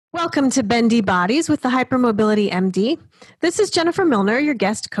Welcome to Bendy Bodies with the Hypermobility MD. This is Jennifer Milner, your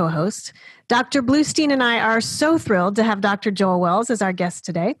guest co-host. Dr. Bluestein and I are so thrilled to have Dr. Joel Wells as our guest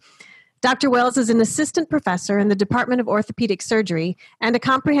today. Dr. Wells is an assistant professor in the Department of Orthopedic Surgery and a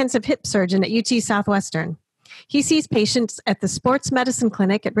comprehensive hip surgeon at UT Southwestern. He sees patients at the Sports Medicine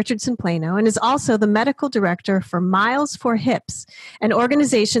Clinic at Richardson Plano and is also the medical director for Miles for Hips, an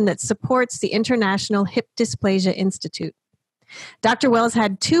organization that supports the International Hip Dysplasia Institute. Dr. Wells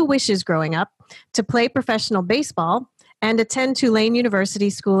had two wishes growing up: to play professional baseball and attend Tulane University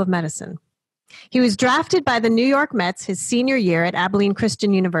School of Medicine. He was drafted by the New York Mets his senior year at Abilene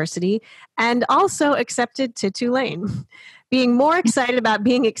Christian University and also accepted to Tulane. Being more excited about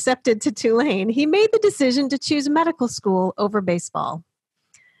being accepted to Tulane, he made the decision to choose medical school over baseball.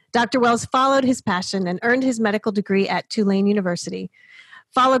 Dr. Wells followed his passion and earned his medical degree at Tulane University,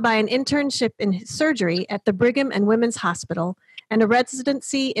 followed by an internship in surgery at the Brigham and Women's Hospital and a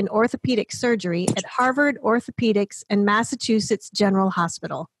residency in orthopedic surgery at Harvard Orthopedics and Massachusetts General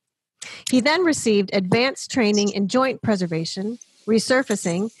Hospital. He then received advanced training in joint preservation,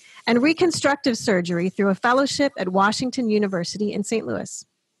 resurfacing, and reconstructive surgery through a fellowship at Washington University in St. Louis.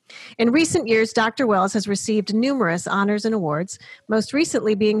 In recent years, Dr. Wells has received numerous honors and awards, most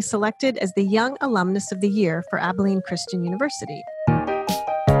recently being selected as the Young Alumnus of the Year for Abilene Christian University.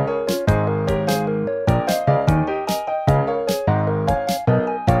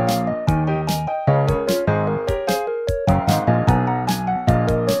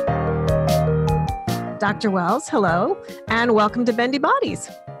 Dr. Wells, hello, and welcome to Bendy Bodies.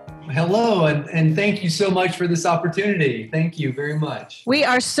 Hello, and thank you so much for this opportunity. Thank you very much. We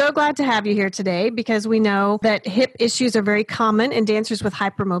are so glad to have you here today because we know that hip issues are very common in dancers with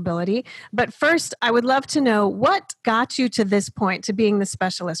hypermobility. But first, I would love to know what got you to this point, to being the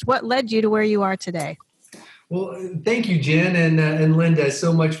specialist. What led you to where you are today? Well, thank you, Jen and Linda,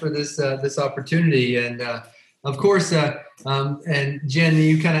 so much for this opportunity. And of course, and Jen,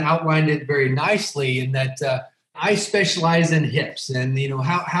 you kind of outlined it very nicely in that I specialize in hips. And, you know,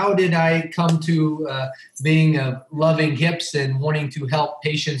 how did I come to being loving hips and wanting to help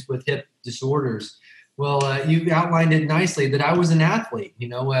patients with hip disorders? Well, you outlined it nicely that I was an athlete. You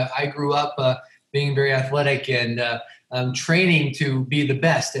know, I grew up being very athletic and training to be the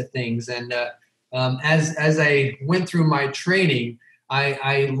best at things. And as I went through my training,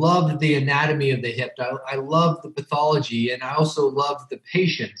 I loved the anatomy of the hip. I loved the pathology, and I also loved the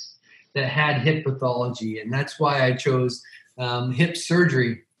patients that had hip pathology, and that's why I chose hip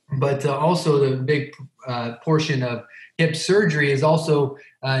surgery. But also the big portion of hip surgery is also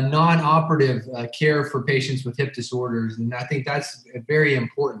non-operative care for patients with hip disorders, and I think that's very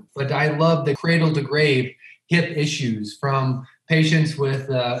important. But I love the cradle-to-grave hip issues, from patients with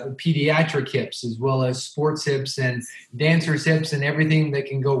pediatric hips as well as sports hips and dancers' hips and everything that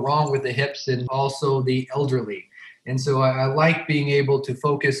can go wrong with the hips, and also the elderly. And so I like being able to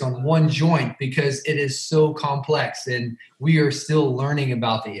focus on one joint because it is so complex and we are still learning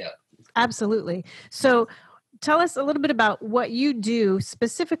about the hip. Absolutely. So tell us a little bit about what you do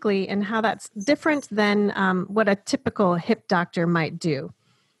specifically and how that's different than what a typical hip doctor might do.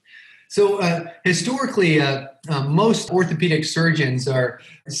 So historically, most orthopedic surgeons are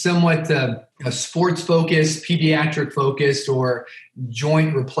somewhat sports focused, pediatric focused, or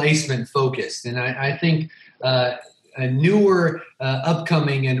joint replacement focused. And I think a newer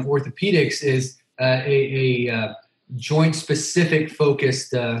upcoming in orthopedics is a joint specific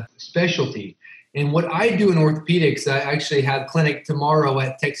focused specialty. And what I do in orthopedics, I actually have clinic tomorrow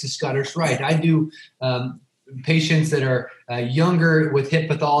at Texas Scottish Rite. I do patients that are younger with hip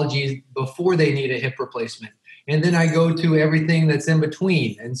pathologies before they need a hip replacement. And then I go to everything that's in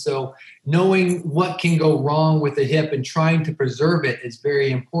between. And so knowing what can go wrong with the hip and trying to preserve it is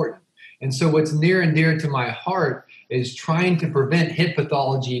very important. And so what's near and dear to my heart is trying to prevent hip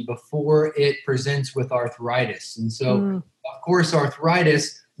pathology before it presents with arthritis. And so, of course,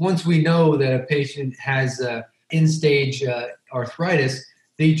 arthritis, once we know that a patient has end-stage arthritis,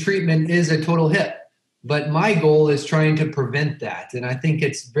 the treatment is a total hip. But my goal is trying to prevent that. And I think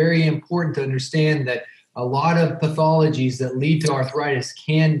it's very important to understand that a lot of pathologies that lead to arthritis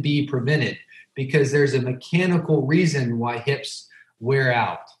can be prevented because there's a mechanical reason why hips wear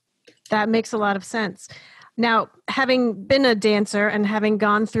out. That makes a lot of sense. Now, having been a dancer and having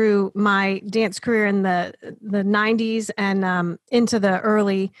gone through my dance career in the 90s and into the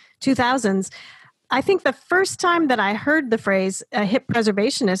early 2000s, I think the first time that I heard the phrase a hip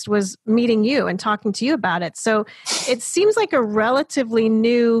preservationist was meeting you and talking to you about it. So it seems like a relatively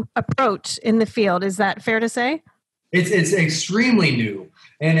new approach in the field. Is that fair to say? It's extremely new,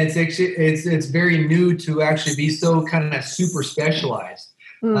 and it's very new to actually be so kind of super specialized.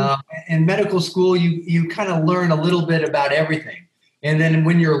 Mm. In medical school, you kind of learn a little bit about everything. And then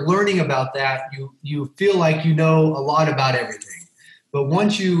when you're learning about that, you feel like you know a lot about everything. But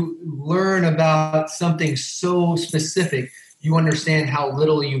once you learn about something so specific, you understand how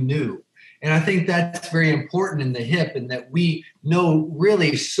little you knew. And I think that's very important in the hip, in that we know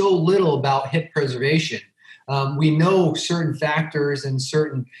really so little about hip preservation. We know certain factors and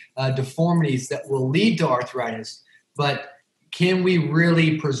certain deformities that will lead to arthritis, but can we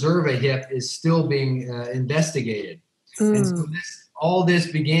really preserve a hip is still being investigated. And so all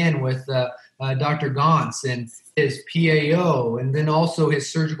this began with Dr. Gauntz and his PAO, and then also his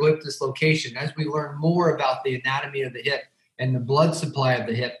surgical hip dislocation. As we learn more about the anatomy of the hip and the blood supply of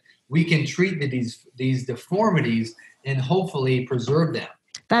the hip, we can treat these deformities and hopefully preserve them.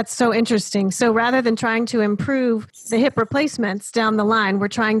 That's so interesting. So rather than trying to improve the hip replacements down the line, we're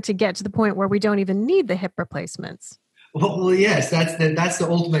trying to get to the point where we don't even need the hip replacements. Well, yes, that's the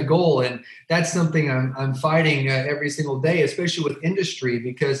ultimate goal, and that's something I'm fighting every single day, especially with industry,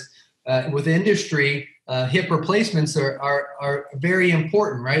 because with industry, hip replacements are very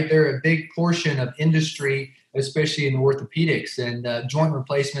important, right? They're a big portion of industry, especially in orthopedics, and joint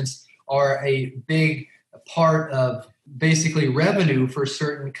replacements are a big part of basically revenue for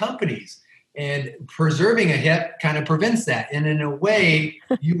certain companies. And preserving a hip kind of prevents that. And in a way,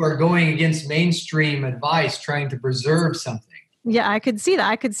 you are going against mainstream advice trying to preserve something. Yeah, I could see that.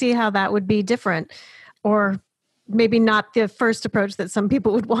 I could see how that would be different, or maybe not the first approach that some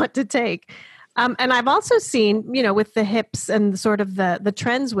people would want to take. And I've also seen, with the hips and sort of the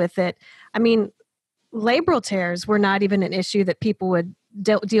trends with it, I mean, labral tears were not even an issue that people would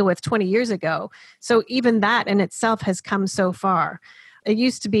deal with 20 years ago. So even that in itself has come so far. It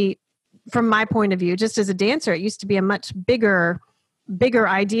used to be, from my point of view, just as a dancer, it used to be a much bigger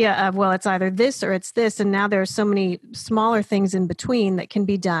idea of, well, it's either this or it's this. And now there are so many smaller things in between that can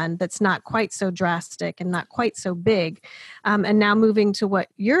be done that's not quite so drastic and not quite so big. And now moving to what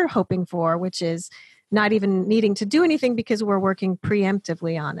you're hoping for, which is not even needing to do anything because we're working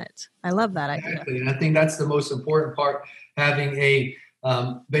preemptively on it. I love that idea. Exactly. And I think that's the most important part, having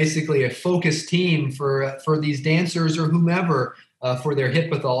basically a focused team for these dancers or whomever for their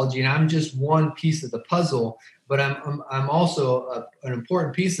hip pathology. And I'm just one piece of the puzzle, but I'm also an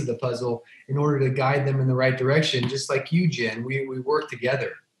important piece of the puzzle in order to guide them in the right direction. Just like you, Jen, we work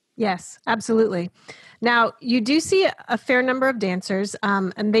together. Yes, absolutely. Now, you do see a fair number of dancers,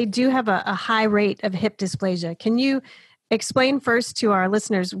 and they do have a high rate of hip dysplasia. Can you explain first to our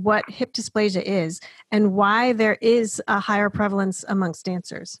listeners what hip dysplasia is and why there is a higher prevalence amongst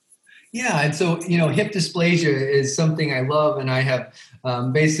dancers? Yeah, and so, hip dysplasia is something I love, and I have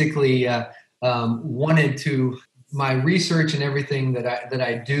basically wanted to. My research and everything that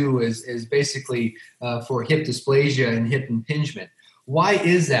I do is basically for hip dysplasia and hip impingement. Why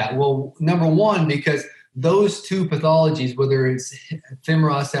is that? Well, number one, because those two pathologies, whether it's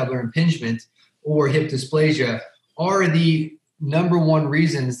femoroacetabular impingement or hip dysplasia, are the number one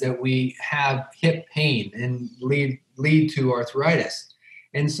reasons that we have hip pain and lead to arthritis.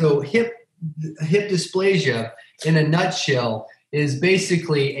 And so hip dysplasia, in a nutshell, is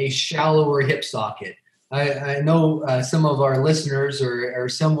basically a shallower hip socket. I know some of our listeners or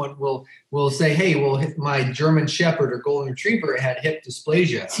someone will say, hey, well, my German Shepherd or Golden Retriever had hip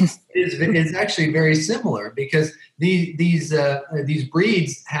dysplasia. It's actually very similar, because these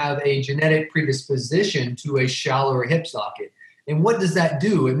breeds have a genetic predisposition to a shallower hip socket. And what does that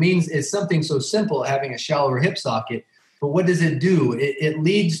do? It means it's something so simple, having a shallower hip socket, but what does it do? It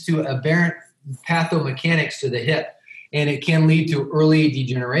leads to aberrant pathomechanics to the hip, and it can lead to early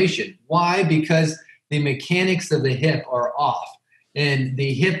degeneration. Why? Because the mechanics of the hip are off, and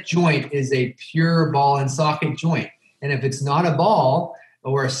the hip joint is a pure ball and socket joint. And if it's not a ball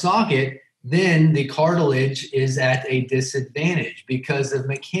or a socket, then the cartilage is at a disadvantage because of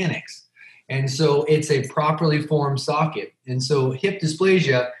mechanics. And so it's a properly formed socket. And so hip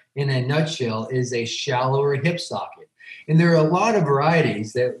dysplasia, in a nutshell, is a shallower hip socket. And there are a lot of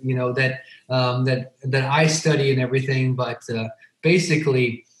varieties that that I study and everything, but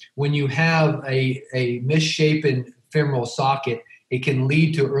basically, when you have a misshapen femoral socket, it can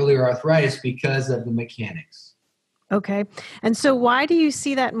lead to earlier arthritis because of the mechanics. Okay. And so why do you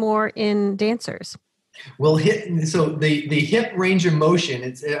see that more in dancers? Well, so the hip range of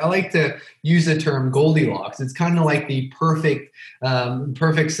motion, I like to use the term Goldilocks. It's kind of like the perfect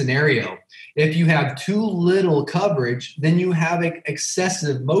scenario. If you have too little coverage, then you have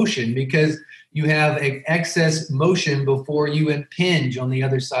excessive motion, because you have excess motion before you impinge on the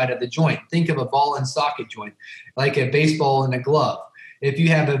other side of the joint. Think of a ball and socket joint, like a baseball and a glove. If you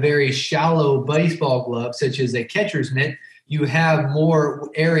have a very shallow baseball glove, such as a catcher's mitt, you have more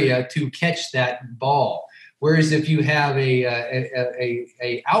area to catch that ball. Whereas if you have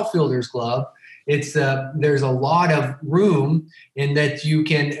a outfielder's glove, it's there's a lot of room in that you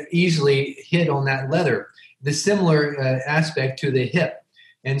can easily hit on that leather. The similar aspect to the hip.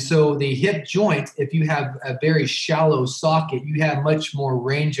 And so the hip joint, if you have a very shallow socket, you have much more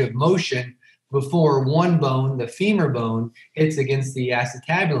range of motion before one bone, the femur bone, hits against the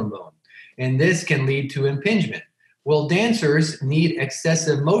acetabulum bone. And this can lead to impingement. Well, dancers need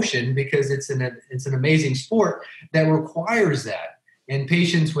excessive motion because it's an amazing sport that requires that. And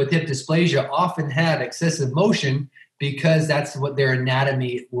patients with hip dysplasia often have excessive motion because that's what their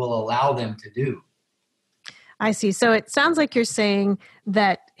anatomy will allow them to do. I see. So it sounds like you're saying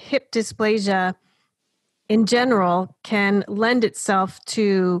that hip dysplasia in general can lend itself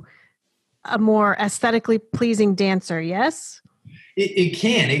to a more aesthetically pleasing dancer, yes? It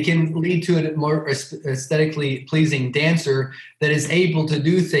can lead to a more aesthetically pleasing dancer that is able to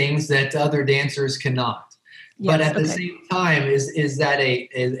do things that other dancers cannot. Yes, but at the same time, is that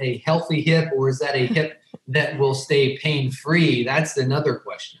a healthy hip, or is that a hip that will stay pain-free? That's another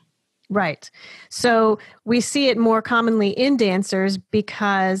question. Right. So we see it more commonly in dancers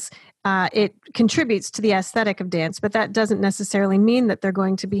because it contributes to the aesthetic of dance, but that doesn't necessarily mean that they're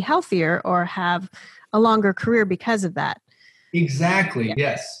going to be healthier or have a longer career because of that. Exactly. Yeah.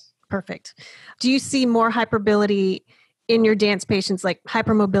 Yes. Perfect. Do you see more hypermobility in your dance patients, like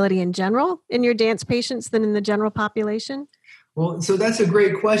hypermobility in general in your dance patients than in the general population? Well, so that's a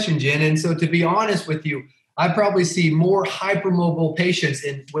great question, Jen. And so to be honest with you, I probably see more hypermobile patients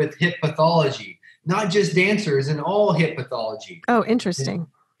with hip pathology, not just dancers, in all hip pathology. Oh, interesting.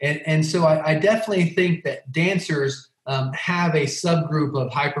 And so I definitely think that dancers have a subgroup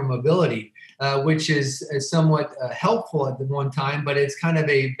of hypermobility, which is somewhat helpful at the one time, but it's kind of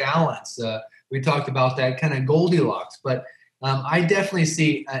a balance. We talked about that kind of Goldilocks, but I definitely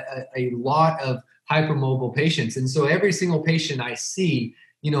see a lot of hypermobile patients. And so every single patient I see,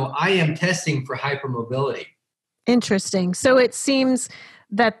 I am testing for hypermobility. Interesting. So it seems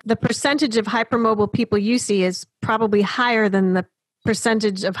that the percentage of hypermobile people you see is probably higher than the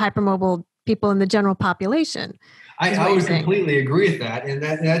percentage of hypermobile people in the general population. I would completely agree with that. And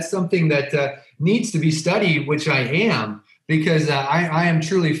that's something that needs to be studied, which I am, because I am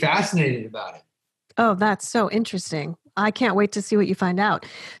truly fascinated about it. Oh, that's so interesting. I can't wait to see what you find out.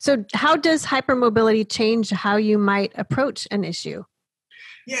 So how does hypermobility change how you might approach an issue?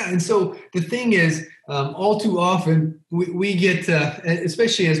 Yeah, and so the thing is, all too often we get,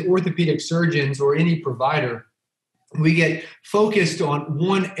 especially as orthopedic surgeons or any provider, we get focused on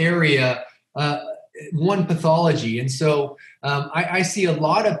one area, one pathology. And so I see a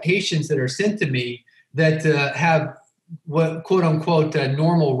lot of patients that are sent to me that have what quote unquote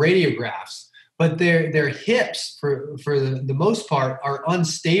normal radiographs, but their hips for the most part are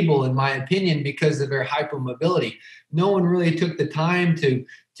unstable, in my opinion, because of their hypermobility. No one really took the time to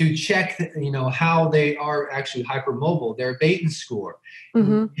check, how they are actually hypermobile, their Baton score.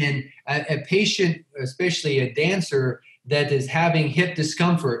 Mm-hmm. And a patient, especially a dancer that is having hip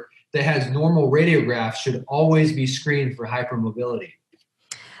discomfort that has normal radiographs, should always be screened for hypermobility.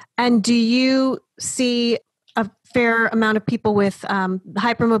 And do you see a fair amount of people with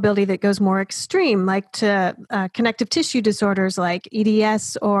hypermobility that goes more extreme, like to connective tissue disorders like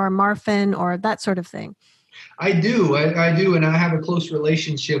EDS or Marfan or that sort of thing? I do, and I have a close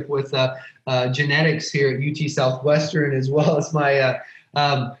relationship with genetics here at UT Southwestern, as well as my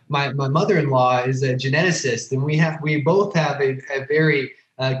mother-in-law is a geneticist, and we both have a very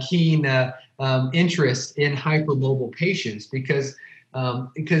keen interest in hypermobile patients because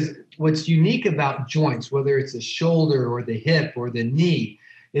what's unique about joints, whether it's the shoulder or the hip or the knee,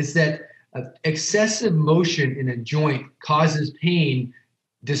 is that excessive motion in a joint causes pain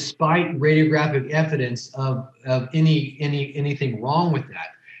despite radiographic evidence of anything wrong with that.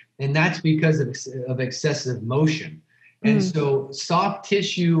 And that's because of excessive motion. And so soft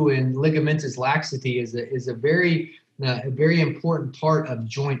tissue and ligamentous laxity is a very important part of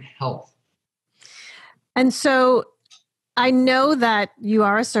joint health. And so I know that you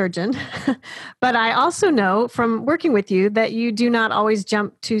are a surgeon, but I also know from working with you that you do not always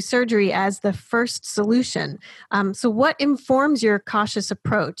jump to surgery as the first solution. So what informs your cautious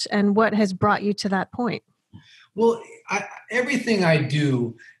approach, and what has brought you to that point? Well, everything I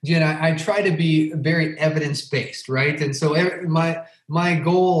do, Jen, I try to be very evidence-based, right? And so my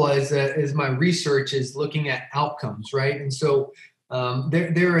goal as my research is looking at outcomes, right? And so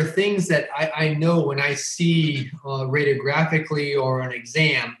there are things that I know when I see radiographically or an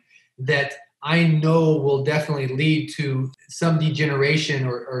exam that I know will definitely lead to some degeneration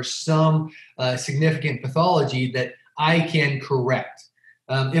or some significant pathology that I can correct.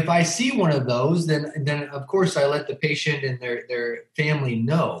 If I see one of those, then of course I let the patient and their family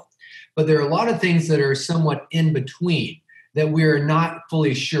know. But there are a lot of things that are somewhat in between that we're not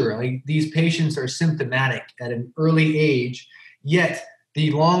fully sure. Like these patients are symptomatic at an early age, yet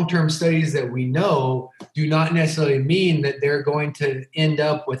the long-term studies that we know do not necessarily mean that they're going to end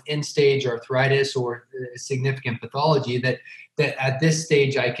up with end-stage arthritis or significant pathology that at this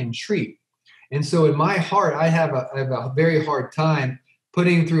stage I can treat. And so in my heart, I have a very hard time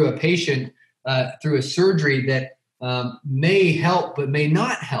putting through a patient through a surgery that may help but may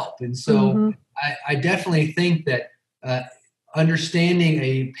not help. And so I definitely think that understanding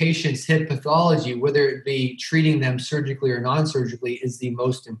a patient's hip pathology, whether it be treating them surgically or non-surgically, is the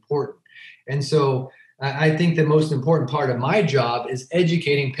most important. And so I think the most important part of my job is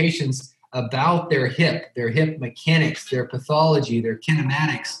educating patients about their hip mechanics, their pathology, their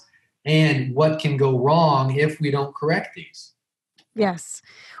kinematics, and what can go wrong if we don't correct these. Yes.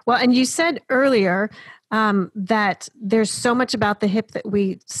 Well, and you said earlier that there's so much about the hip that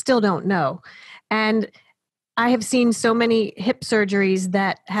we still don't know. And I have seen so many hip surgeries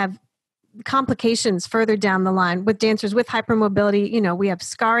that have complications further down the line with dancers with hypermobility. You know, we have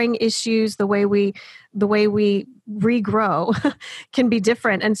scarring issues. The way we regrow can be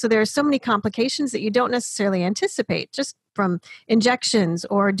different. And so there are so many complications that you don't necessarily anticipate just from injections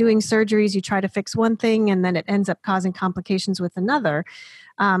or doing surgeries. You try to fix one thing and then it ends up causing complications with another.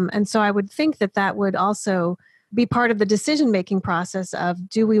 And so I would think that would also be part of the decision-making process of,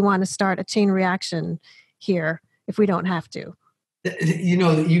 do we want to start a chain reaction here if we don't have to? You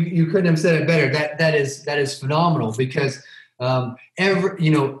know, you couldn't have said it better. That is phenomenal, because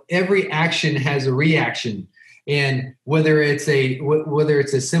every action has a reaction, and whether it's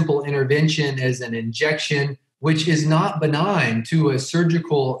a simple intervention as an injection, which is not benign, to a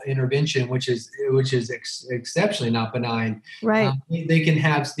surgical intervention, which is exceptionally not benign, right? They can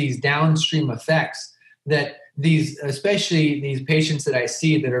have these downstream effects that especially these patients that I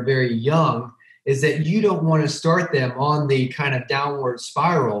see that are very young, is that you don't want to start them on the kind of downward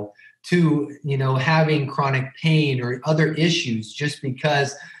spiral to, having chronic pain or other issues just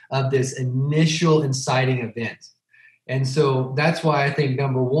because of this initial inciting event. And so that's why I think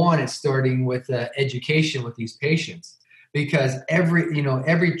number one is starting with education with these patients, because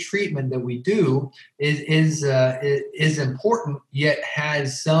every treatment that we do is important, yet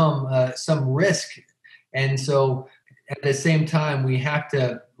has some risk. And so at the same time, we have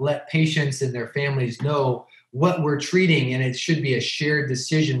to let patients and their families know what we're treating, and it should be a shared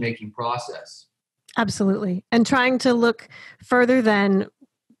decision-making process. Absolutely. And trying to look further than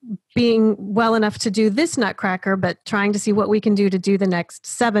being well enough to do this nutcracker, but trying to see what we can do to do the next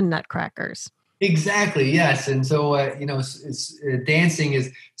 7 nutcrackers. Exactly. Yes. And so, dancing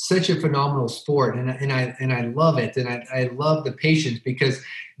is such a phenomenal sport, and I love it. And I love the patients, because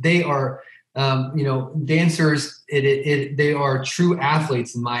they are, dancers, they are true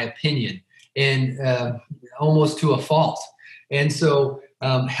athletes, in my opinion, and almost to a fault. And so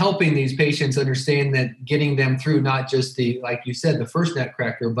helping these patients understand that, getting them through not just like you said, the first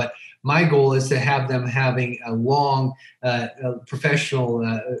nutcracker, but my goal is to have them having a long professional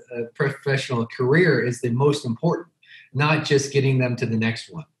career is the most important, not just getting them to the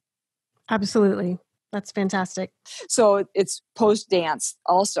next one. Absolutely. That's fantastic. So it's post-dance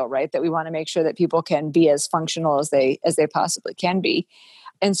also, right? That we want to make sure that people can be as functional as they possibly can be.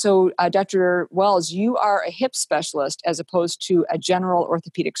 And so, Dr. Wells, you are a hip specialist as opposed to a general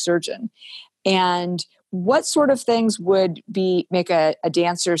orthopedic surgeon. And what sort of things would make a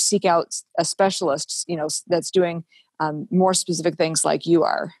dancer seek out a specialist, that's doing more specific things like you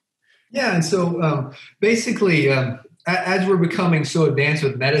are? Yeah, and so basically, as we're becoming so advanced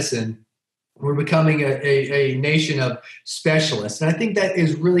with medicine, we're becoming a nation of specialists, and I think that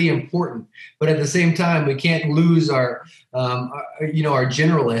is really important. But at the same time, we can't lose our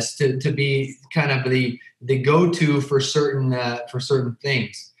generalists to be kind of the go-to for certain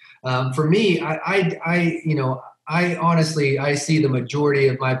things. For me, I honestly, I see the majority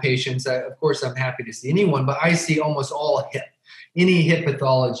of my patients. Of course, I'm happy to see anyone, but I see almost all any hip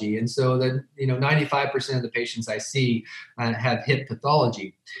pathology. And so that, 95% of the patients I see have hip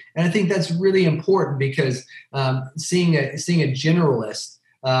pathology. And I think that's really important, because seeing a generalist,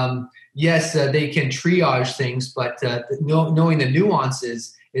 yes, they can triage things, but knowing the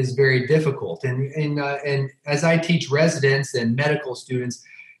nuances is very difficult. And as I teach residents and medical students,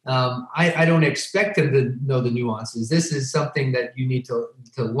 I don't expect them to know the nuances. This is something that you need to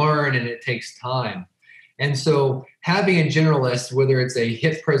learn, and it takes time. And so having a generalist, whether it's a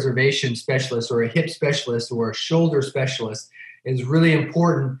hip preservation specialist or a hip specialist or a shoulder specialist, is really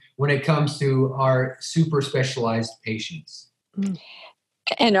important when it comes to our super specialized patients.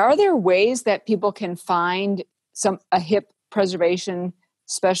 And are there ways that people can find a hip preservation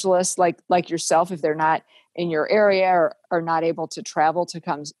specialist like yourself if they're not in your area or are not able to travel to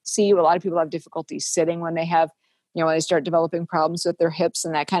come see you? A lot of people have difficulty sitting when they have, when they start developing problems with their hips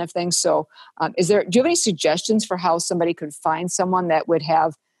and that kind of thing. So do you have any suggestions for how somebody could find someone that would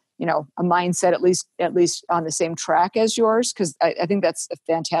have, a mindset at least on the same track as yours? Because I think that's a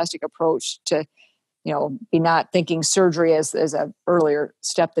fantastic approach to, be not thinking surgery as a earlier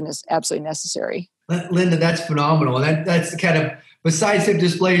step than is absolutely necessary. Linda, that's phenomenal. That's kind of, besides hip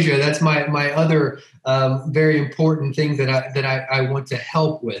dysplasia, that's my other very important thing that I want to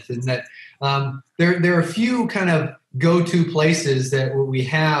help with, and that there are a few kind of go-to places that we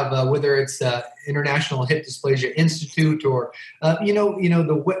have, whether it's International Hip Dysplasia Institute or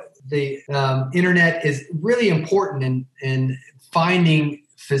the internet is really important in finding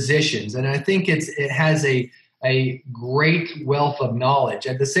physicians, and I think it has a great wealth of knowledge.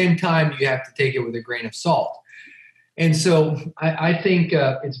 At the same time, you have to take it with a grain of salt. And so I think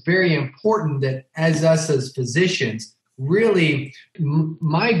it's very important that as physicians, really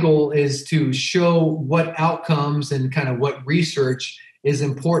my goal is to show what outcomes and kind of what research is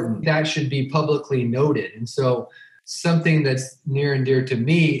important. That should be publicly noted. And so something that's near and dear to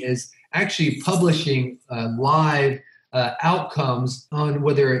me is actually publishing live outcomes on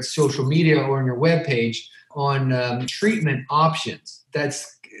whether it's social media or on your webpage on treatment options.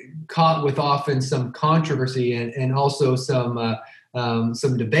 That's caught with often some controversy and also some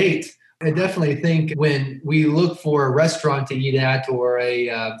debate. I definitely think when we look for a restaurant to eat at or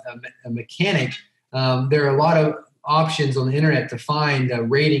a mechanic, there are a lot of options on the internet to find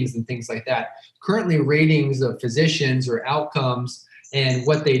ratings and things like that. Currently, ratings of physicians or outcomes and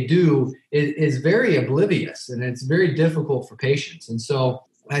what they do is very oblivious, and it's very difficult for patients. And so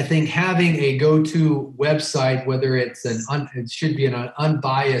I think having a go-to website, whether it's it should be an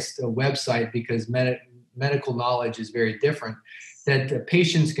unbiased website because medical knowledge is very different, that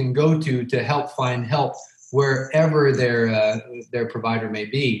patients can go to help find help wherever their provider may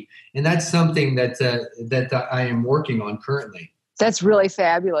be. And that's something that I am working on currently. That's really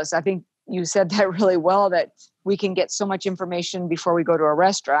fabulous. I think you said that really well, that we can get so much information before we go to a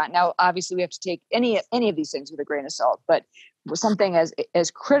restaurant. Now, obviously, we have to take any of these things with a grain of salt, but something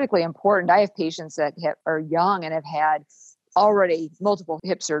as critically important. I have patients that are young and have had already multiple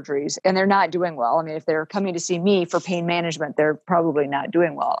hip surgeries, and they're not doing well. I mean, if they're coming to see me for pain management, they're probably not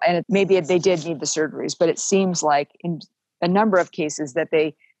doing well. And maybe they did need the surgeries, but it seems like in a number of cases that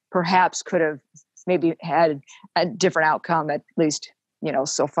they perhaps could have maybe had a different outcome, at least,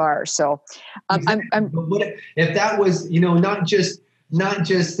 so far. So exactly. But what if that was, not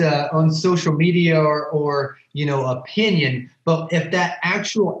just on social media or opinion, but if that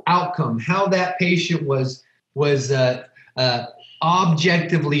actual outcome, how that patient was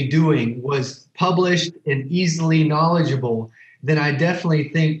objectively doing, was published and easily knowledgeable, then I definitely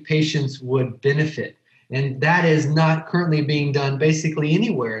think patients would benefit. And that is not currently being done basically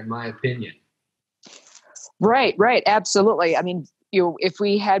anywhere, in my opinion. Right, absolutely. I mean, if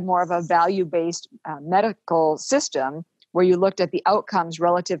we had more of a value-based medical system where you looked at the outcomes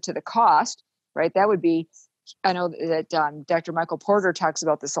relative to the cost, right? That would be, I know that Dr. Michael Porter talks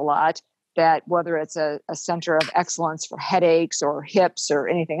about this a lot, that whether it's a center of excellence for headaches or hips or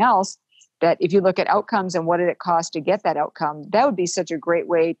anything else, that if you look at outcomes and what did it cost to get that outcome, that would be such a great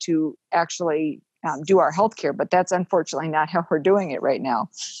way to actually do our healthcare. But that's unfortunately not how we're doing it right now.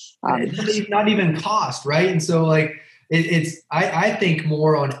 It's not even cost, right? And so I think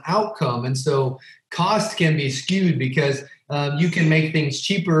more on outcome. And so cost can be skewed because you can make things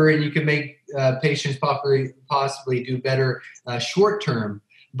cheaper and you can make patients possibly do better short term.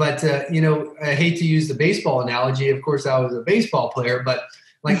 But, I hate to use the baseball analogy. Of course, I was a baseball player, but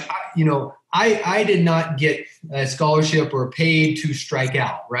I did not get a scholarship or paid to strike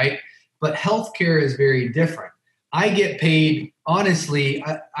out, right? But healthcare is very different. I get paid, honestly,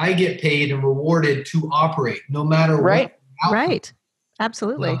 I get paid and rewarded to operate no matter what. Right.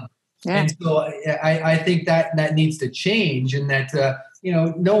 Absolutely. And so I think that needs to change, and that,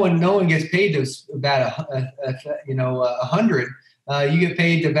 no one gets paid to bat 100. You get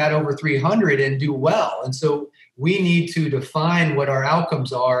paid to bat over 300 and do well. And so we need to define what our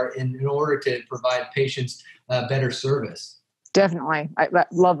outcomes are in order to provide patients better service. Definitely. I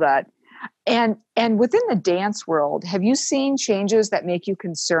love that. And within the dance world, have you seen changes that make you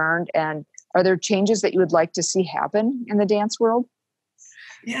concerned? And are there changes that you would like to see happen in the dance world?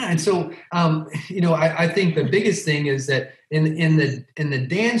 Yeah, and so I think the biggest thing is that in the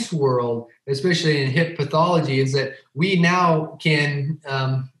dance world, especially in hip pathology, is that we now can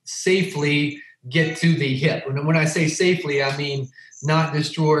safely get to the hip. And when I say safely, I mean not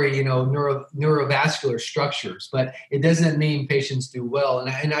destroy neurovascular structures, but it doesn't mean patients do well.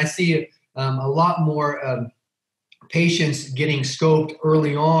 And I see a lot more patients getting scoped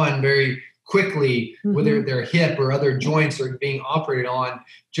early on very quickly, whether their hip or other joints are being operated on,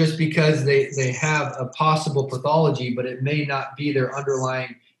 just because they have a possible pathology, but it may not be their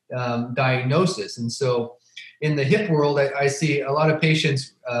underlying diagnosis. And so in the hip world, I see a lot of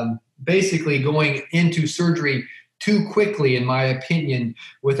patients basically going into surgery too quickly, in my opinion,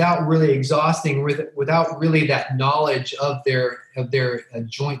 without really exhausting, without really that knowledge of their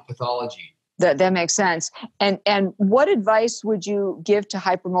joint pathology. That makes sense. And what advice would you give to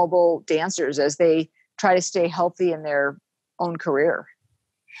hypermobile dancers as they try to stay healthy in their own career?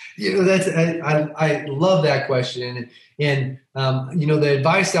 I love that question. And the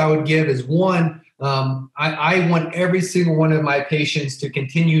advice I would give is, one, I want every single one of my patients to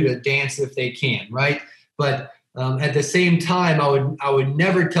continue to dance if they can, right? But at the same time, I would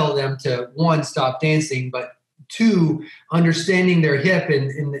never tell them to, one, stop dancing, but two, understanding their hip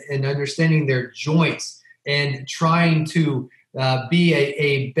and understanding their joints and trying to be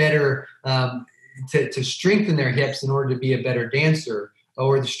a better, to strengthen their hips in order to be a better dancer,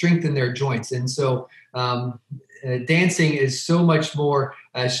 or to strengthen their joints. And so dancing is so much more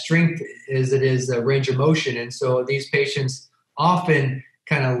strength as it is range of motion. And so these patients often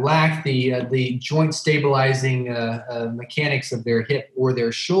kind of lack the joint stabilizing mechanics of their hip or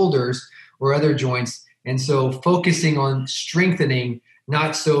their shoulders or other joints. And so focusing on strengthening,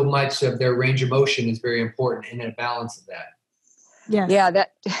 not so much of their range of motion, is very important, and a balance of that. Yes. Yeah,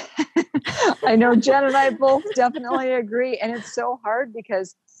 that I know Jen and I both definitely agree. And it's so hard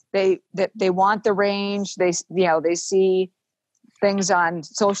because they want the range. They see things on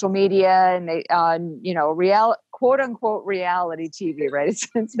social media and they on quote unquote reality TV, right?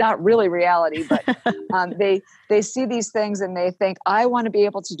 It's not really reality, but they see these things and they think, I want to be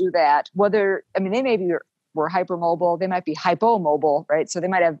able to do that. They maybe were hypermobile, they might be hypomobile, right? So they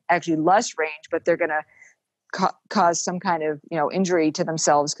might have actually less range, but they're going to cause some kind of injury to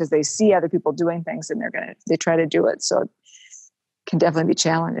themselves because they see other people doing things and they try to do it. So it can definitely be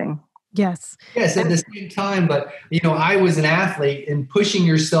challenging. Yes. At the same time, but I was an athlete, and pushing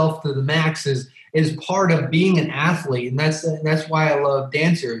yourself to the max is part of being an athlete, and that's why I love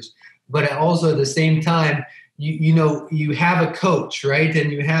dancers. But also at the same time, you have a coach, right,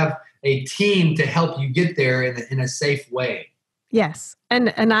 and you have a team to help you get there in a safe way. Yes,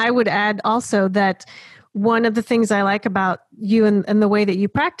 and I would add also that one of the things I like about you and the way that you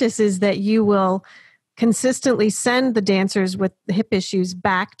practice is that you will consistently send the dancers with the hip issues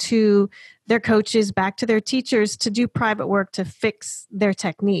back to their coaches, back to their teachers to do private work to fix their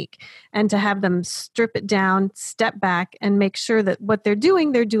technique and to have them strip it down, step back, and make sure that what they're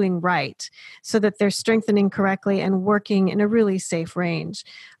doing right, so that they're strengthening correctly and working in a really safe range.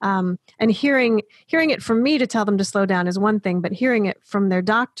 And hearing it from me to tell them to slow down is one thing, but hearing it from their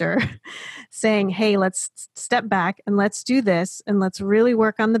doctor saying, hey, let's step back and let's do this and let's really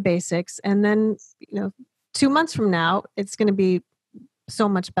work on the basics. And then, 2 months from now, it's going to be so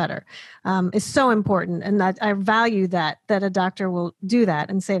much better, is so important. And that I value that a doctor will do that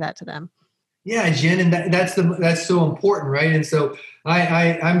and say that to them. Yeah, Jen, and that's so important, right? And so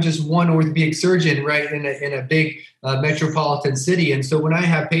I'm just one orthopedic surgeon, right, in a big metropolitan city. And so when I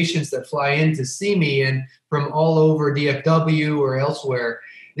have patients that fly in to see me and from all over DFW or elsewhere,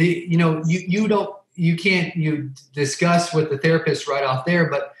 you can't discuss with the therapist right off there.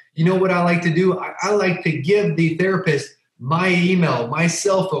 But what I like to do? I like to give the therapist my email, my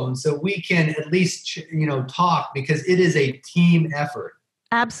cell phone, so we can at least talk, because it is a team effort.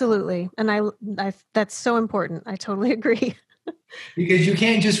 Absolutely. And I that's so important. I totally agree. Because you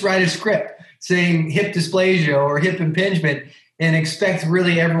can't just write a script saying hip dysplasia or hip impingement and expect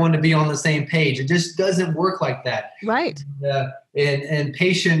really everyone to be on the same page. It just doesn't work like that. Right. And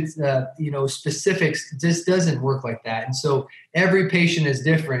patient, specifics just doesn't work like that. And so every patient is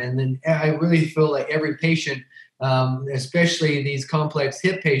different. And then I really feel like every patient, especially these complex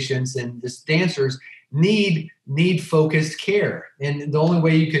hip patients and just dancers, need focused care. And the only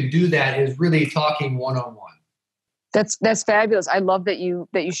way you can do that is really talking one-on-one. That's fabulous. I love that you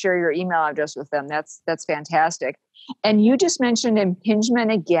share your email address with them. That's fantastic. And you just mentioned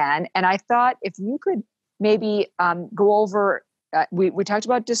impingement again. And I thought if you could maybe go over, we talked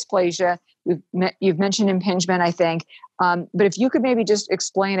about dysplasia. You've mentioned impingement, I think. But if you could maybe just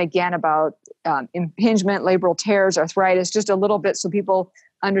explain again about impingement, labral tears, arthritis, just a little bit so people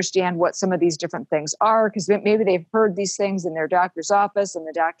understand what some of these different things are, because maybe they've heard these things in their doctor's office and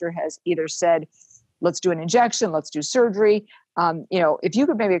the doctor has either said, let's do an injection, let's do surgery. If you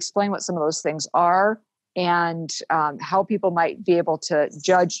could maybe explain what some of those things are and how people might be able to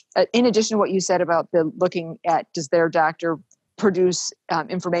judge, in addition to what you said about looking at, does their doctor produce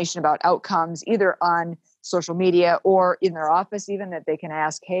information about outcomes either on social media or in their office, even that they can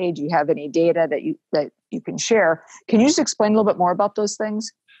ask, hey, do you have any data that you can share? Can you just explain a little bit more about those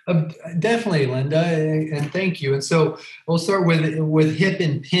things? Definitely, Linda, and thank you. And so we'll start with hip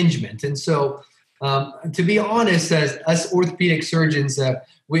impingement. And so, to be honest, as us orthopedic surgeons,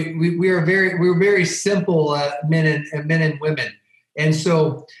 we're very simple men and women. And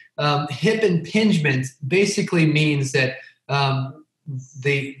so, hip impingement basically means that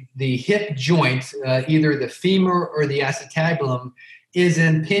the hip joint, either the femur or the acetabulum, is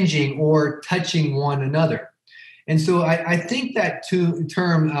impinging or touching one another. And so I think that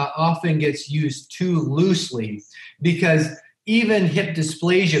term often gets used too loosely, because even hip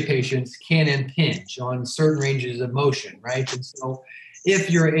dysplasia patients can impinge on certain ranges of motion, right? And so if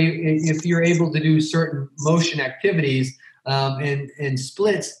you're able to do certain motion activities and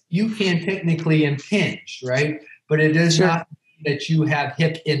splits, you can technically impinge, right? But it does not mean that you have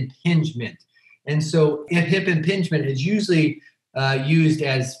hip impingement. And so if hip impingement is usually used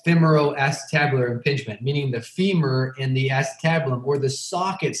as femoroacetabular impingement, meaning the femur and the acetabulum or the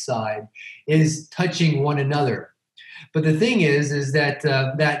socket side is touching one another. But the thing is that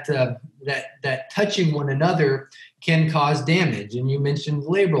that touching one another can cause damage. And you mentioned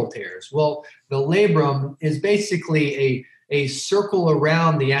labral tears. Well, the labrum is basically a circle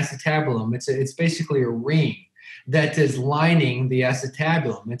around the acetabulum. It's basically a ring that is lining the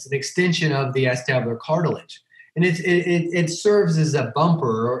acetabulum. It's an extension of the acetabular cartilage. And it serves as a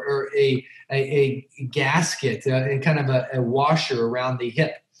bumper or a gasket and kind of a washer around the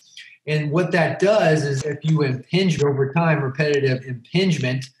hip. And what that does is, if you impinge over time, repetitive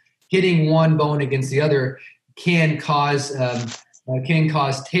impingement, hitting one bone against the other can cause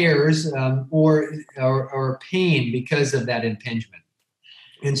tears or pain because of that impingement.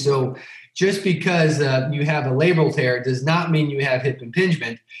 And so, just because you have a labral tear does not mean you have hip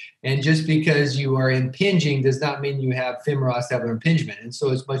impingement, and just because you are impinging does not mean you have femoroacetabular impingement. And so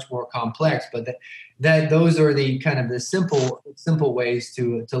it's much more complex. But those are the kind of the simple ways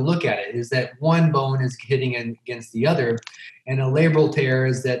to look at it. Is that one bone is hitting against the other, and a labral tear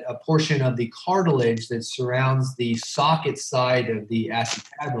is that a portion of the cartilage that surrounds the socket side of the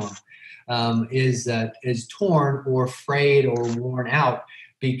acetabulum is torn or frayed or worn out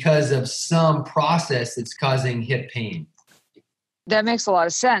because of some process that's causing hip pain. That makes a lot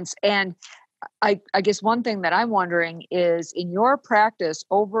of sense. And I guess one thing that I'm wondering is, in your practice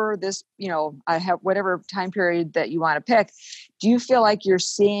over this, I have whatever time period that you want to pick, do you feel like you're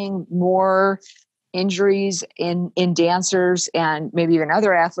seeing more injuries in dancers and maybe even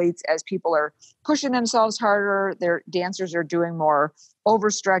other athletes as people are pushing themselves harder? Their dancers are doing more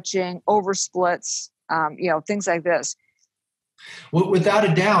overstretching, oversplits, things like this. Well, without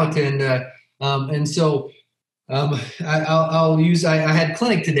a doubt, and so I'll use. I had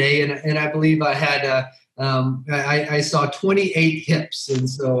clinic today, and I believe I had. I saw 28 hips, and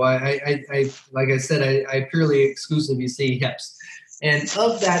so I like I said, I purely exclusively see hips, and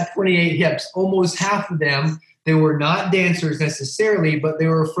of that 28 hips, almost half of them, they were not dancers necessarily, but they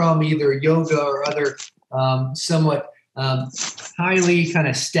were from either yoga or other somewhat highly kind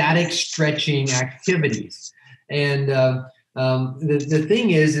of static stretching activities, and. The thing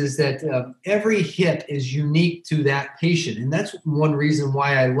is that every hip is unique to that patient. And that's one reason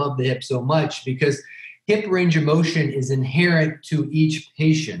why I love the hip so much, because hip range of motion is inherent to each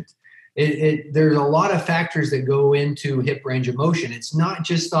patient. There's a lot of factors that go into hip range of motion. It's not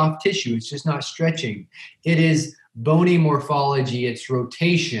just soft tissue. It's just not stretching. It is bony morphology. It's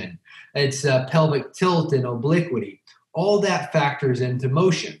rotation. It's pelvic tilt and obliquity. All that factors into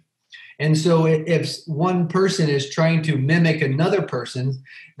motion. And so if one person is trying to mimic another person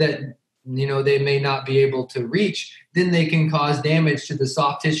that, they may not be able to reach, then they can cause damage to the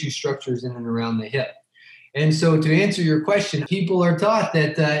soft tissue structures in and around the hip. And so to answer your question, people are taught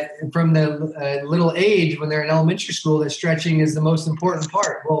that from the little age, when they're in elementary school, that stretching is the most important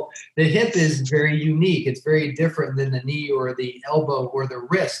part. Well, the hip is very unique. It's very different than the knee or the elbow or the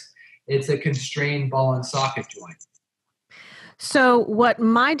wrist. It's a constrained ball and socket joint. So what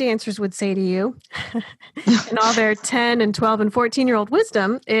my dancers would say to you in all their 10 and 12 and 14-year-old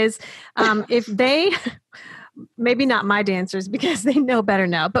wisdom is if they maybe not my dancers because they know better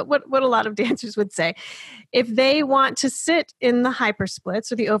now, but what a lot of dancers would say, if they want to sit in the hyper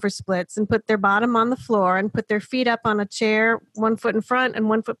splits or the over splits and put their bottom on the floor and put their feet up on a chair, 1 foot in front and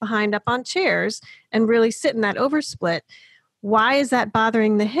 1 foot behind up on chairs and really sit in that over split, why is that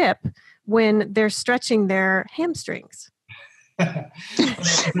bothering the hip when they're stretching their hamstrings?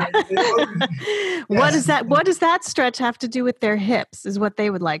 What does that stretch have to do with their hips is what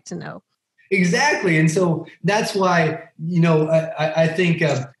they would like to know. Exactly. And so that's why, I think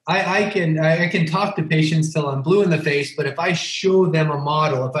I can talk to patients till I'm blue in the face, but if I show them a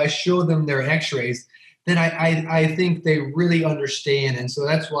model, if I show them their x-rays, then I think they really understand. And so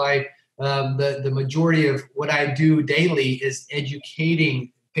that's why the majority of what I do daily is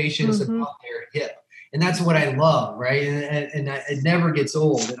educating patients about their hip. And that's what I love, right? And it never gets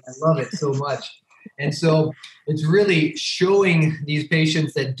old, and I love it so much. And so it's really showing these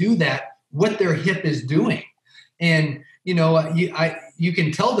patients that do that what their hip is doing. And, you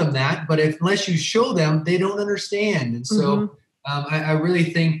can tell them that, but unless you show them, they don't understand. And so I really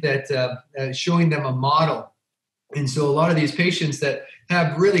think that showing them a model. And so a lot of these patients that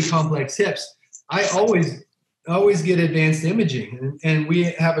have really complex hips, I always get advanced imaging. And we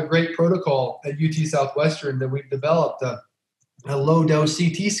have a great protocol at UT Southwestern that we've developed, a low dose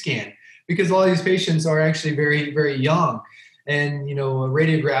CT scan, because a lot of these patients are actually very, very young. And,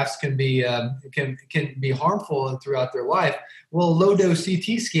 radiographs can be harmful throughout their life. Well, a low dose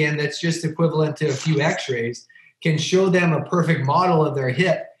CT scan that's just equivalent to a few x-rays can show them a perfect model of their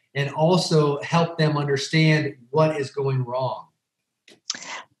hip and also help them understand what is going wrong.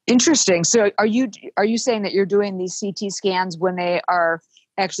 Interesting. So are you saying that you're doing these CT scans when they are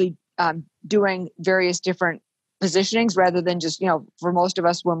actually doing various different positionings rather than just, for most of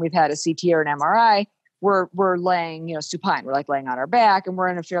us when we've had a CT or an MRI, we're laying, supine. We're like laying on our back and we're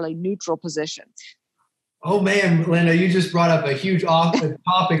in a fairly neutral position. Oh man, Linda, you just brought up a huge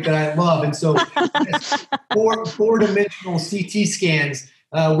topic that I love. And so four-dimensional CT scans,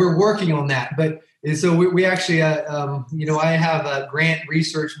 we're working on that. But so we actually, I have grant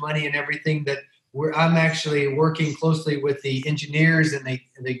research money and everything that I'm actually working closely with the engineers and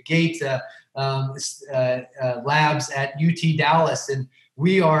the GATE labs at UT Dallas. And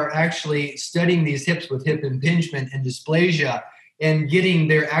we are actually studying these hips with hip impingement and dysplasia and getting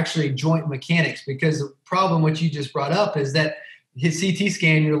their actually joint mechanics, because the problem what you just brought up is that his CT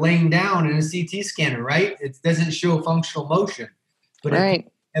scan, you're laying down in a CT scanner, right? It doesn't show functional motion. But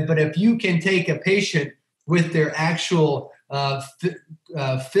right. But if you can take a patient with their actual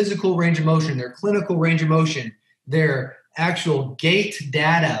physical range of motion, their clinical range of motion, their actual gait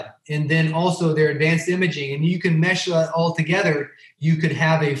data, and then also their advanced imaging, and you can mesh that all together, you could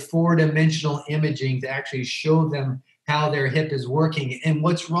have a four-dimensional imaging to actually show them how their hip is working and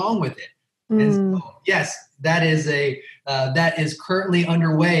what's wrong with it. And so, yes, that is currently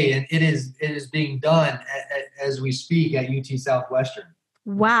underway, and it is being done as we speak at UT Southwestern.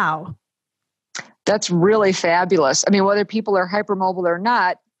 Wow. That's really fabulous. I mean, whether people are hypermobile or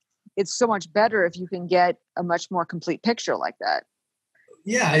not, it's so much better if you can get a much more complete picture like that.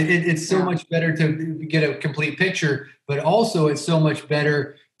 Yeah, it's so much better to get a complete picture, but also it's so much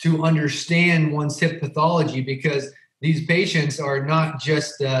better to understand one's hip pathology, because these patients are not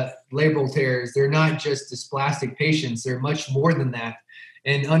just labral tears. They're not just dysplastic patients. They're much more than that.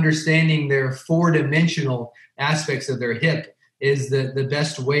 And understanding their four-dimensional aspects of their hip is the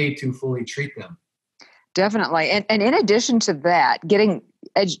best way to fully treat them. Definitely. And in addition to that, getting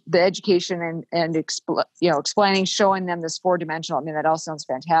the education and explaining, showing them this four-dimensional, I mean, that all sounds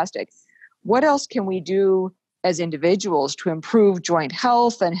fantastic. What else can we do as individuals to improve joint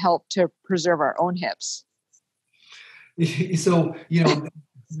health and help to preserve our own hips? So, that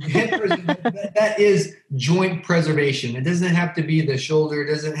is joint preservation. It doesn't have to be the shoulder, it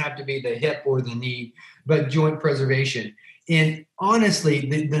doesn't have to be the hip or the knee, but joint preservation. And honestly,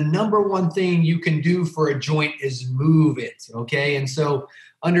 the number one thing you can do for a joint is move it, okay? And so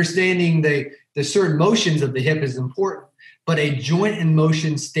understanding the certain motions of the hip is important, but a joint in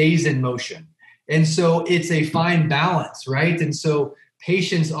motion stays in motion. And so it's a fine balance, right? And so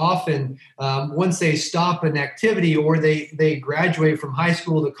patients often, once they stop an activity or they graduate from high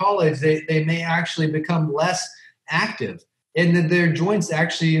school to college, they may actually become less active. And then their joints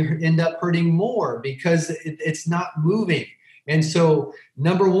actually end up hurting more because it's not moving. And so,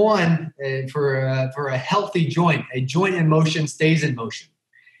 number one, for a healthy joint, a joint in motion stays in motion.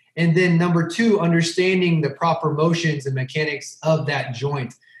 And then number two, understanding the proper motions and mechanics of that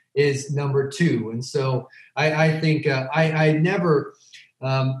joint is number two. And so I think I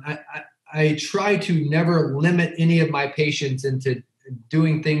try to never limit any of my patients into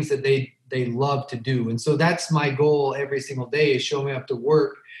doing things that they they love to do. And so that's my goal every single day, is showing up to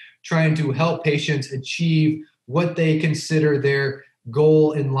work, trying to help patients achieve what they consider their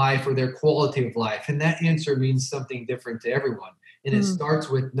goal in life or their quality of life. And that answer means something different to everyone. And it starts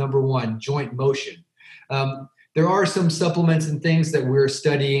with number one, joint motion. There are some supplements and things that we're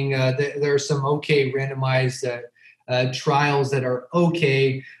studying. There are some okay randomized trials that are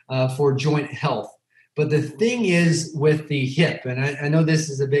okay for joint health. But the thing is with the hip, and I know this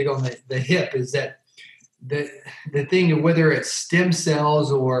is a big on the hip, is that the thing, whether it's stem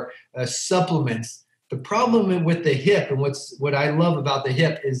cells or supplements, the problem with the hip, and what I love about the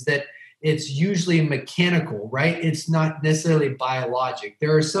hip, is that it's usually mechanical, right? It's not necessarily biologic.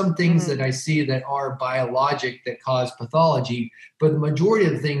 There are some things that I see that are biologic that cause pathology, but the majority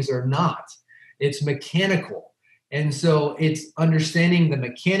of the things are not. It's mechanical. And so it's understanding the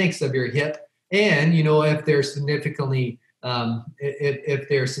mechanics of your hip, and if they're significantly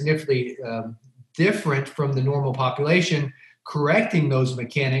different from the normal population, correcting those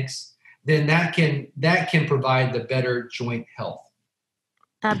mechanics, then that can provide the better joint health.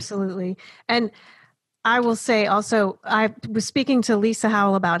 Absolutely. And I will say also, I was speaking to Lisa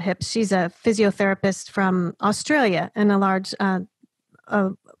Howell about hips. She's a physiotherapist from Australia, and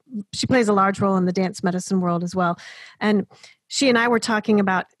she plays a large role in the dance medicine world as well. And she and I were talking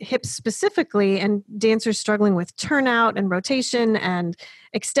about hips specifically, and dancers struggling with turnout and rotation and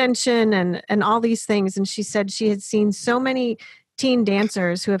extension and all these things. And she said she had seen so many teen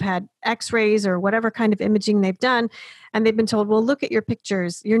dancers who have had x-rays or whatever kind of imaging they've done, and they've been told, well, look at your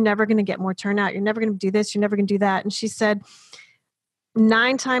pictures. You're never going to get more turnout. You're never going to do this. You're never going to do that. And she said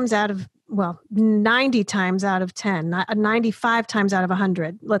 90 times out of 10, 95 times out of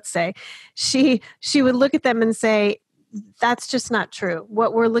 100, let's say, she would look at them and say, that's just not true.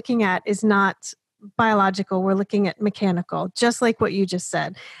 What we're looking at is not biological. We're looking at mechanical, just like what you just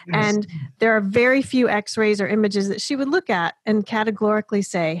said. Yes. And there are very few x-rays or images that she would look at and categorically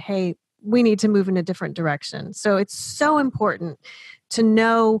say, hey, we need to move in a different direction. So it's so important to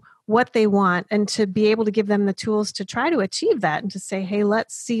know what they want and to be able to give them the tools to try to achieve that, and to say, hey,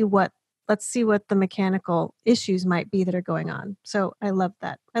 let's see what the mechanical issues might be that are going on. So I love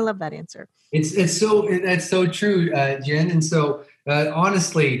that. I love that answer. That's so true, Jen. And so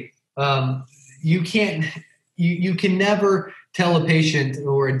honestly, you can never tell a patient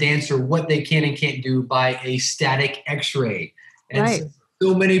or a dancer what they can and can't do by a static X-ray. And right.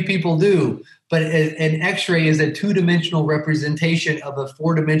 So many people do, but an X-ray is a two-dimensional representation of a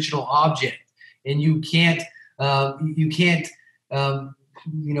four-dimensional object, and you can't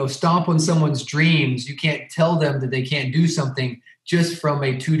stomp on someone's dreams. You can't tell them that they can't do something just from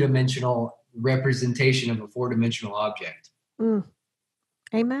a two-dimensional representation of a four-dimensional object.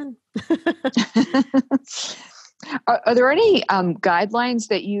 Amen. Are there any guidelines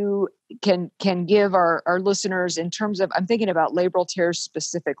that you can give our listeners in terms of, I'm thinking about labral tears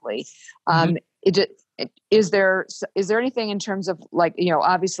specifically. Is there anything in terms of, like,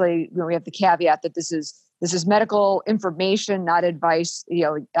 obviously we have the caveat that this is medical information, not advice.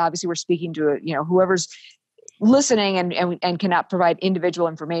 Obviously we're speaking to whoever's listening and cannot provide individual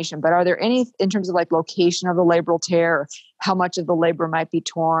information, but are there any in terms of like location of the labral tear, or how much of the labrum might be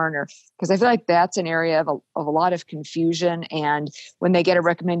torn, or because I feel like that's an area of a lot of confusion. And when they get a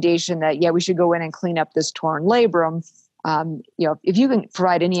recommendation that, we should go in and clean up this torn labrum, if you can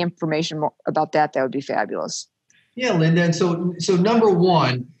provide any information more about that would be fabulous. Yeah, Linda. And so number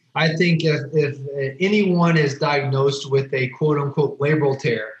one, I think if anyone is diagnosed with a quote unquote labral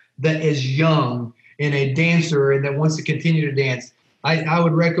tear that is young and a dancer and that wants to continue to dance, I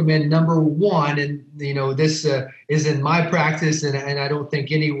would recommend number one, and this is in my practice, and I don't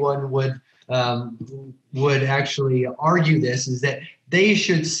think anyone would actually argue this, is that they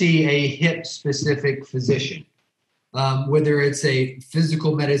should see a hip specific physician, whether it's a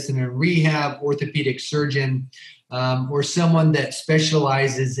physical medicine and rehab, orthopedic surgeon, or someone that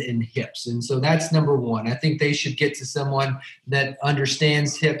specializes in hips. And so that's number one. I think they should get to someone that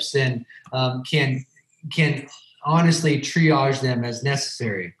understands hips and can honestly triage them as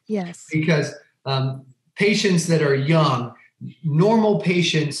necessary. Yes. Because patients that are young, normal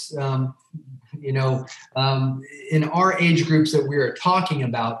patients, in our age groups that we are talking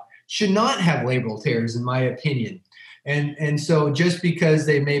about, should not have labral tears, in my opinion. And so just because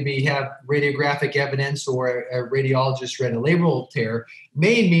they maybe have radiographic evidence or a radiologist read a labral tear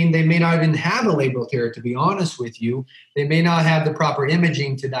may mean they may not even have a labral tear, to be honest with you. They may not have the proper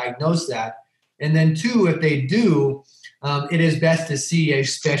imaging to diagnose that. And then two, if they do, it is best to see a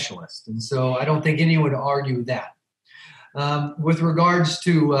specialist. And so I don't think anyone would argue that. With regards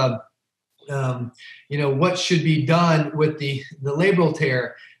to, what should be done with the labral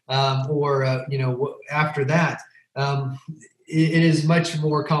tear, after that. It is much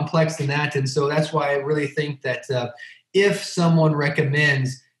more complex than that. And so that's why I really think that if someone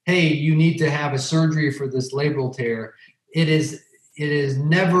recommends, hey, you need to have a surgery for this labral tear, it is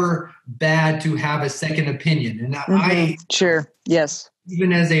never bad to have a second opinion. And Sure. Yes.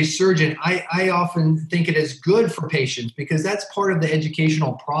 Even as a surgeon, I often think it is good for patients because that's part of the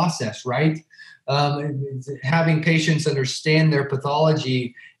educational process, right? Having patients understand their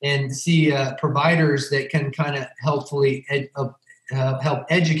pathology and see providers that can kind of helpfully help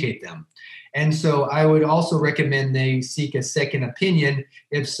educate them. And so I would also recommend they seek a second opinion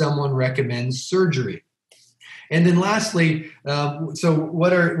if someone recommends surgery. And then lastly, so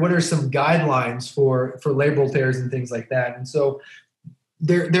what are some guidelines for labral tears and things like that? And so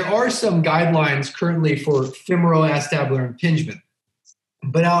there are some guidelines currently for femoral acetabular impingement.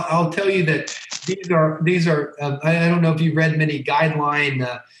 But I'll tell you that these are I don't know if you've read many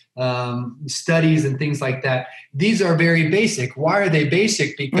guideline studies and things like that. These are very basic. Why are they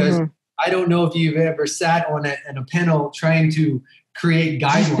basic? Because I don't know if you've ever sat on a panel trying to create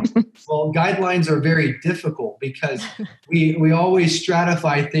guidelines. Well, guidelines are very difficult because we always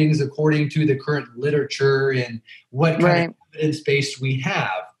stratify things according to the current literature and what kind of evidence base we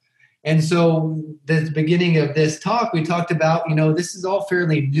have. And so the beginning of this talk, we talked about, this is all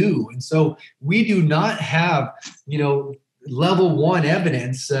fairly new. And so we do not have, level one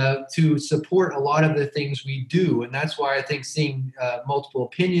evidence to support a lot of the things we do. And that's why I think seeing multiple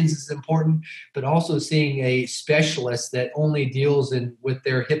opinions is important, but also seeing a specialist that only deals with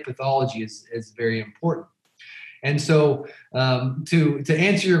their hip pathology is very important. And so to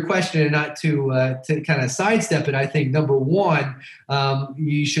answer your question and not to kind of sidestep it, I think number one,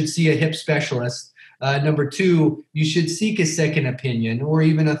 you should see a hip specialist. Number two, you should seek a second opinion or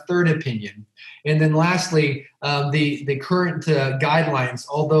even a third opinion. And then lastly, the current guidelines,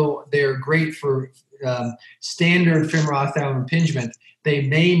 although they're great for standard femoral acetabular impingement, they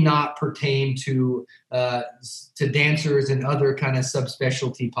may not pertain to dancers and other kind of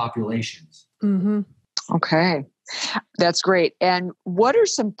subspecialty populations. Mm-hmm. Okay, that's great. And what are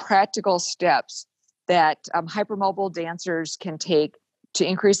some practical steps that hypermobile dancers can take to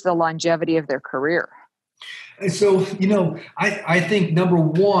increase the longevity of their career? So, I think number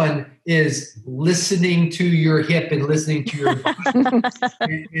one is listening to your hip and listening to your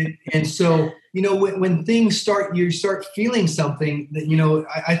body. and so, when things you start feeling something that,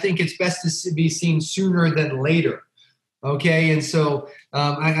 I think it's best to be seen sooner than later. Okay. And so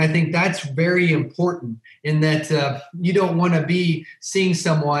I think that's very important in that you don't want to be seeing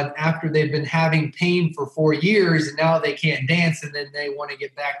someone after they've been having pain for 4 years and now they can't dance and then they want to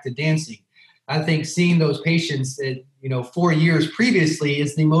get back to dancing. I think seeing those patients that, 4 years previously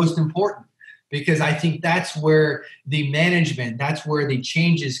is the most important because I think that's where that's where the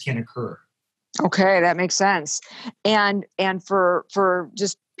changes can occur. Okay, that makes sense. And for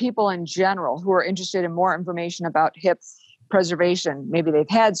just people in general who are interested in more information about hip preservation, maybe they've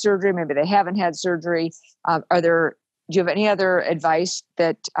had surgery, maybe they haven't had surgery. Do you have any other advice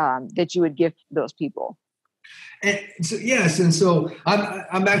that you would give those people? And so, yes, and so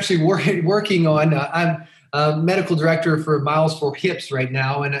I'm actually working on. I'm a medical director for Miles for Hips right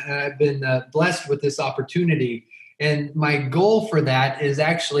now, and I've been blessed with this opportunity. And my goal for that is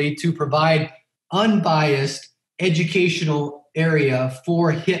actually to provide unbiased educational area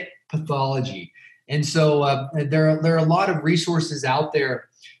for hip pathology. And so there are a lot of resources out there.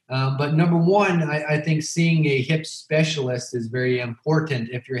 But number one, I think seeing a hip specialist is very important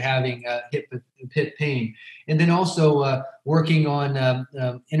if you're having hip pain. And then also working on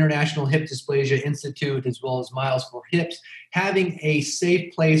International Hip Dysplasia Institute as well as Miles for Hips, having a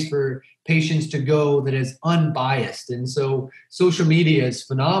safe place for patients to go that is unbiased. And so social media is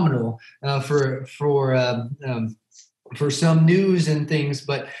phenomenal for some news and things,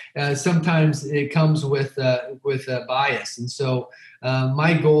 but sometimes it comes with bias. And so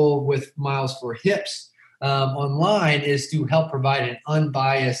my goal with Miles for Hips online is to help provide an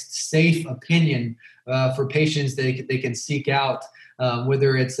unbiased, safe opinion for patients that they can seek out,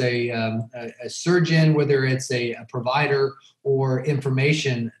 whether it's a surgeon, whether it's a provider, or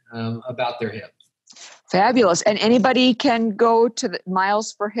information about their hip. Fabulous. And anybody can go to the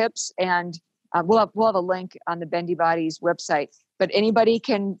Miles for Hips and we'll have a link on the Bendy Body's website, but anybody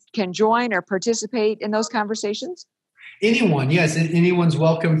can join or participate in those conversations? Anyone, yes, anyone's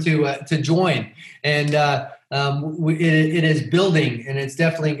welcome to join, and it is building, and it's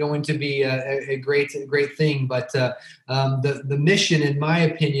definitely going to be a great thing. But the mission, in my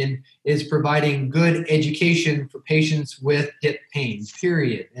opinion, is providing good education for patients with hip pain.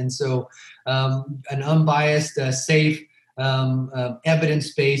 Period. And so, an unbiased, safe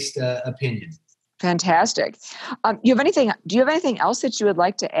evidence-based opinion. Fantastic. Do you have anything else that you would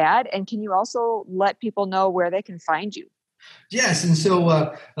like to add? And can you also let people know where they can find you? Yes, and so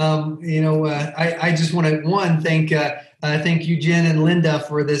I just want to thank you, Jen and Linda,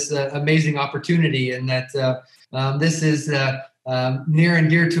 for this amazing opportunity, and that this is near and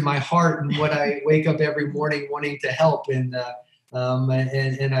dear to my heart, and what I wake up every morning wanting to help, and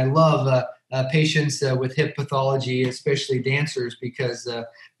I love patients with hip pathology, especially dancers, because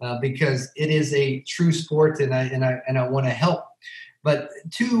it is a true sport, and I want to help. But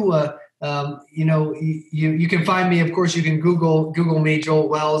you can find me. Of course, you can Google me, Joel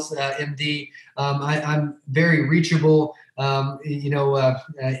Wells, MD. I'm very reachable,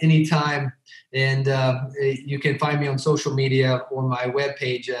 anytime, and you can find me on social media or my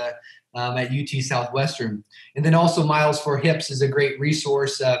webpage at UT Southwestern. And then also Miles for Hips is a great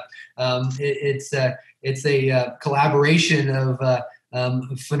resource. It's a collaboration of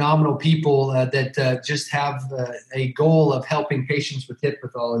phenomenal people that just have a goal of helping patients with hip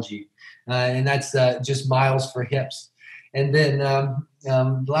pathology. And that's just Miles for Hips. And then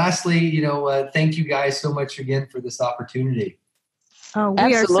lastly, thank you guys so much again for this opportunity. Oh,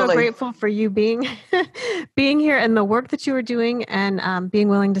 we are so grateful for you being here and the work that you are doing, and being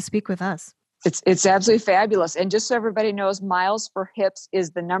willing to speak with us. It's absolutely fabulous. And just so everybody knows, Miles for Hips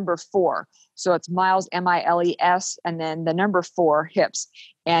is the number 4. So it's Miles, MILES, and then the number 4, Hips.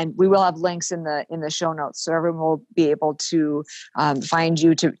 And we will have links in the show notes, so everyone will be able to find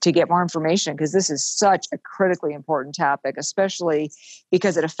you to get more information, because this is such a critically important topic, especially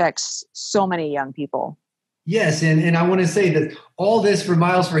because it affects so many young people. Yes, and I want to say that all this for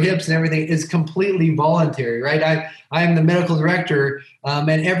Miles for Hips and everything is completely voluntary, right? I am the medical director,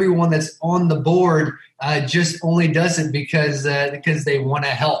 and everyone that's on the board just only does it because they want to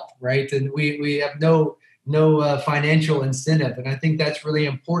help, right? And we have no financial incentive, and I think that's really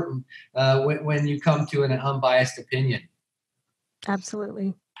important when you come to an unbiased opinion.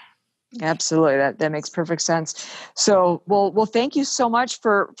 Absolutely. Absolutely. That makes perfect sense. So, well, thank you so much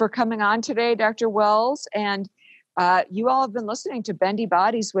for coming on today, Dr. Wells. And you all have been listening to Bendy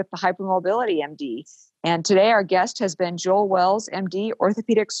Bodies with the Hypermobility MD. And today our guest has been Joel Wells, MD,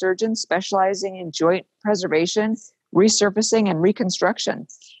 orthopedic surgeon specializing in joint preservation, resurfacing, and reconstruction.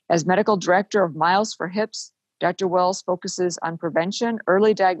 As medical director of Miles for Hips, Dr. Wells focuses on prevention,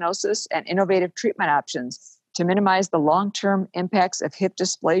 early diagnosis, and innovative treatment options to minimize the long-term impacts of hip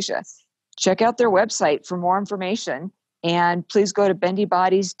dysplasia. Check out their website for more information, and please go to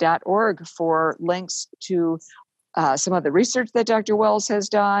bendybodies.org for links to some of the research that Dr. Wells has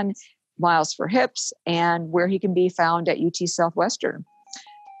done, Miles for Hips, and where he can be found at UT Southwestern.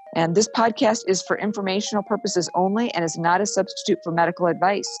 And this podcast is for informational purposes only and is not a substitute for medical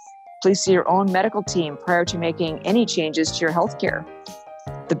advice. Please see your own medical team prior to making any changes to your healthcare.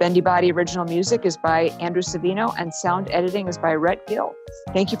 The Bendy Body original music is by Andrew Savino, and sound editing is by Rhett Gill.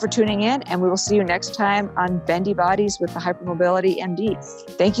 Thank you for tuning in, and we will see you next time on Bendy Bodies with the Hypermobility MD.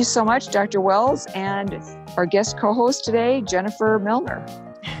 Thank you so much, Dr. Wells, and our guest co-host today, Jennifer Milner.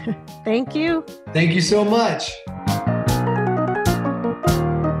 Thank you. Thank you so much.